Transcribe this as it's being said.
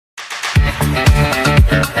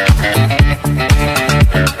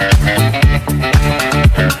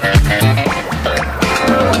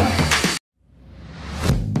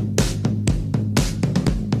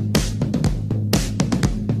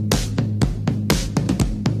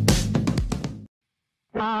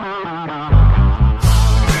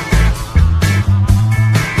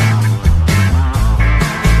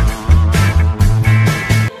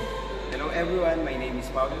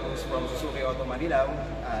From Suzuki Auto Manila.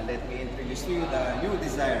 Let me introduce to you the new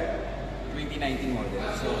Dzire 2019 model.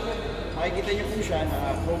 So, makikita niyo po siya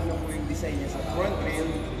na chrome na po yung design niya sa front rail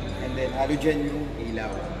and then halogen yung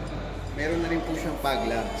ilaw. Meron na rin po siyang fog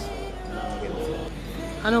lamps.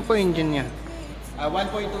 Ano po engine niya?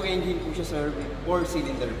 1.2 engine po siya sir,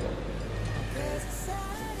 4-cylinder po.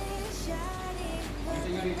 Kita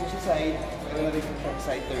niyo rin po sa side, meron na rin po siyang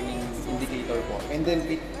side turning indicator po. And then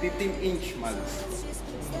 15-inch mugs.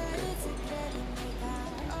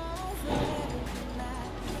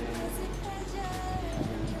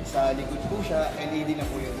 Sa likod po siya, LED na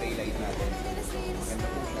po yung taillight natin. So, maganda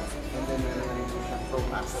po siya. And then meron na rin po siya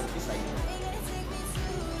chrome axle design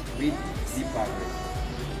with deep power.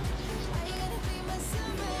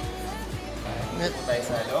 Dito po tayo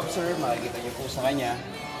sa loob sir, makikita niyo po sa kanya,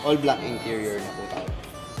 all black interior na po tayo.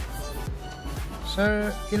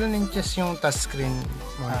 Sir, ilan inches yung touchscreen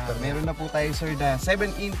monitor? Meron na po tayo sir na 7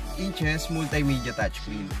 inches multimedia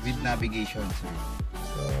touchscreen with navigation sir.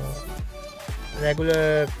 So,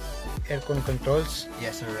 regular aircon controls?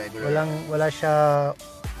 Yes sir, regular. Wala siya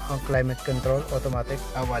ang climate control, automatic?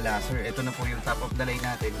 Wala sir, ito na po yung top of the line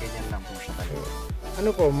natin, ganyan lang po siya talaga.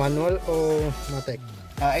 Ano po, manual o matic?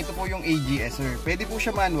 Ito po yung AGS sir, pwede po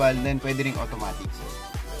siya manual, then pwede ring automatic sir.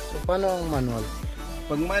 So paano ang manual?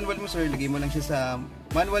 Pag manual mo sir, lagay mo lang siya sa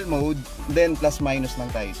manual mode, then plus minus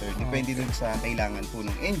lang tayo sir, depende dun sa kailangan po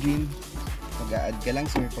ng engine. Mag-a-add ka lang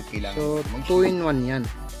sir pag kailangan. So 2-in-1 yan?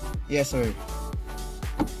 Yes sir.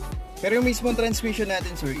 Pero yung mismong transmission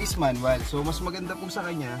natin sir is manual. So mas maganda po sa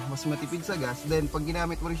kanya, mas matipid sa gas. Then pag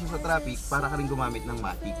ginamit mo rin siya sa traffic, para ka rin gumamit ng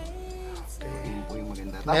matic. Okay. Yun po yung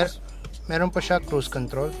maganda. Tapos, meron pa siya cruise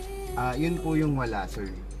control? Yun po yung wala sir.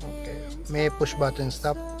 Okay. May push button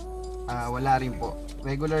stop? Wala rin po.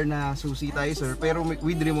 Regular na susi tayo sir, pero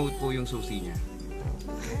with remote po yung susi niya.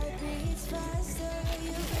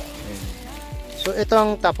 So ito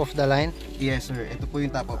ang top of the line? Yes sir, ito po yung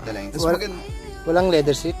top of the line. Tapos walang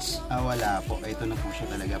leather seats? Wala po. Ito na po siya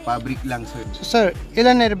talaga. Fabric lang sir. So sir,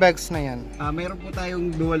 ilan airbags na yan? Meron po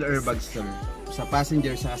tayong dual airbags sir. Sa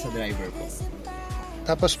passenger sa driver po.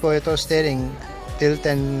 Tapos po ito steering, tilt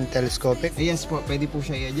and telescopic? Yes po, pwede po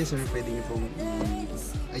siya i-adjust sir. Pwede nyo pong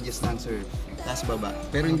i-adjust lang sir. Taas baba.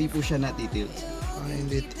 Pero hindi po siya nati-tilt.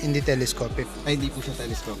 Hindi telescopic? Hindi po siya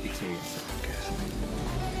telescopic sir. Okay.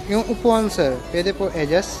 Yung upuan sir, pwede po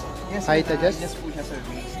adjust? Yes, height adjust? Adjust po siya sir.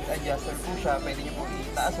 May seat adjuster po siya. Pwede nyo po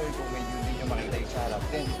itaas sir kung medyo hindi nyo makita yung sa harap.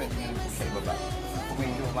 Then pwede nyo rin po siya ibaba. Kung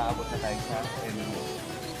medyo maabot na tayo sa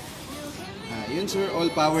yun sir, all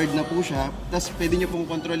powered na po siya. Tapos pwede nyo pong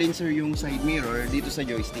kontrolin sir yung side mirror dito sa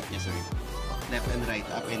joystick niya sir. Left and right,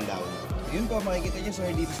 up and down. Yun po, makikita nyo sir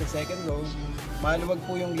dito sa second row. Maluwag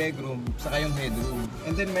po yung legroom, saka yung headroom.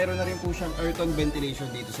 And then meron na rin po siyang aircon ventilation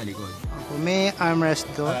dito sa likod. May armrest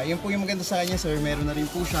to? Yun po yung maganda sa kanya sir, meron na rin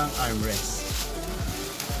po siyang armrest.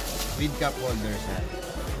 With cup holder sir.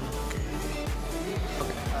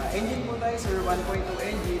 Engine po tayo sir, 1.2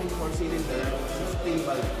 engine, 4-cylinder, 16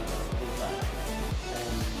 valve.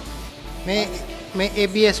 May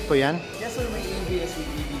ABS po yan? Yes sir, may ABS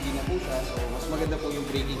with EBD na po siya. So mas maganda po yung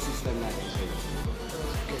braking system natin sir.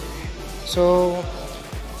 So,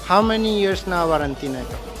 how many years na warranty na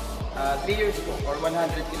ito? 3 years po or 100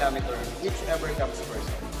 kilometers, whichever comes first.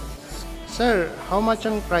 Sir, how much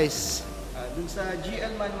ang price? Dun sa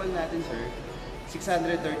GL manual natin sir,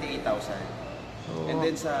 638,000. And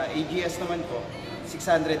then sa AGS naman po,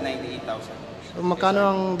 698,000. So, magkano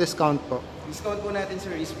ang discount po? Discount po natin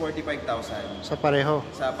sir is 45,000. Sa pareho?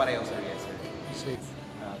 Sa pareho sir, yes sir. Safe.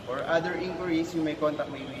 For other inquiries, you may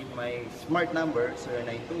contact me with my smart number,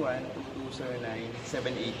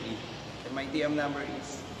 0921-2209-783. And my DM number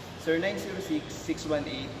is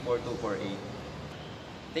 0906-618-4248.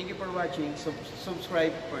 Thank you for watching.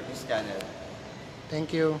 Subscribe for this channel.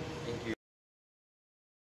 Thank you. Thank you.